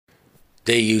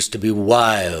They used to be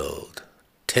wild,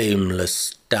 tameless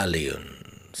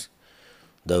stallions,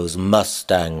 those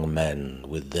Mustang men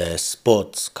with their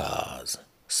sports cars,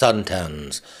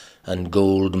 suntans, and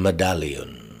gold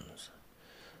medallions.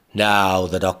 Now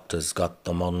the doctors got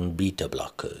them on beta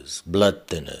blockers, blood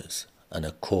thinners, and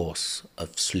a course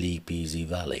of sleep-easy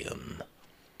Valium.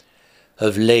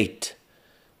 Of late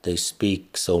they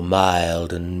speak so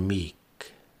mild and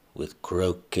meek, with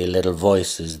croaky little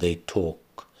voices they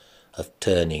talk of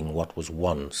turning what was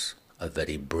once a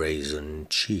very brazen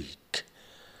cheek.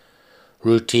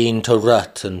 Routine to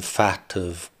rut and fat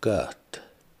of gut.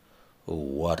 Oh,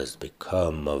 what has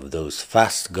become of those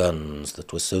fast guns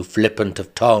that were so flippant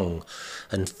of tongue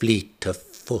and fleet of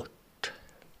foot?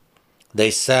 They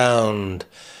sound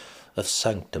of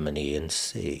sanctimony and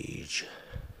sage,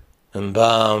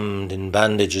 embalmed in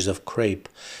bandages of crape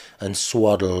and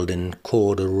swaddled in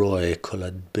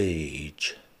corduroy-coloured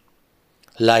beige.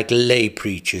 Like lay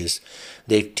preachers,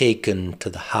 they've taken to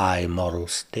the high moral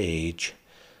stage,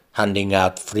 handing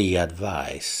out free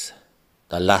advice.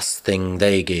 The last thing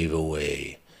they gave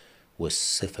away was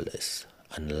syphilis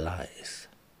and lice.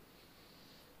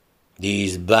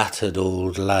 These battered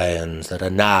old lions that are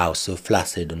now so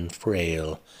flaccid and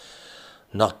frail,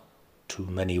 not too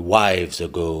many wives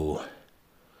ago,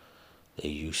 they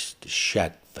used to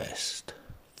shag-fest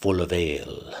full of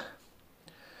ale.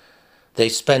 They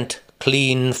spent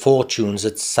clean fortunes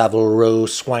at Savile Row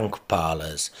swank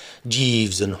parlours,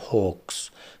 Jeeves and Hawkes,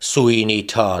 Sweeney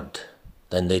Todd.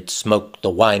 Then they'd smoke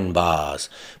the wine bars,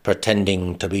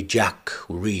 pretending to be Jack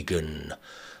Regan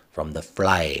from the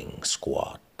Flying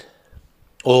Squad.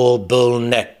 All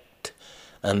bull-necked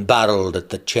and barrelled at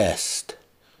the chest.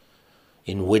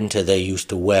 In winter they used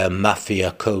to wear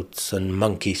mafia coats and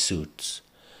monkey suits.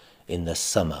 In the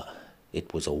summer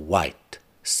it was a white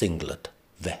singlet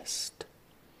vest.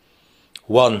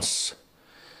 Once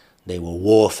they were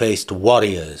war-faced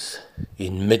warriors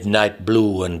in midnight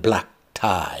blue and black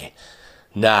tie.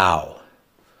 Now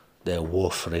they're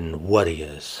warfarin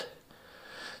warriors,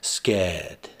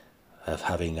 scared of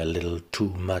having a little too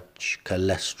much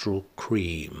cholesterol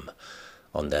cream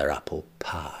on their apple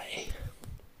pie.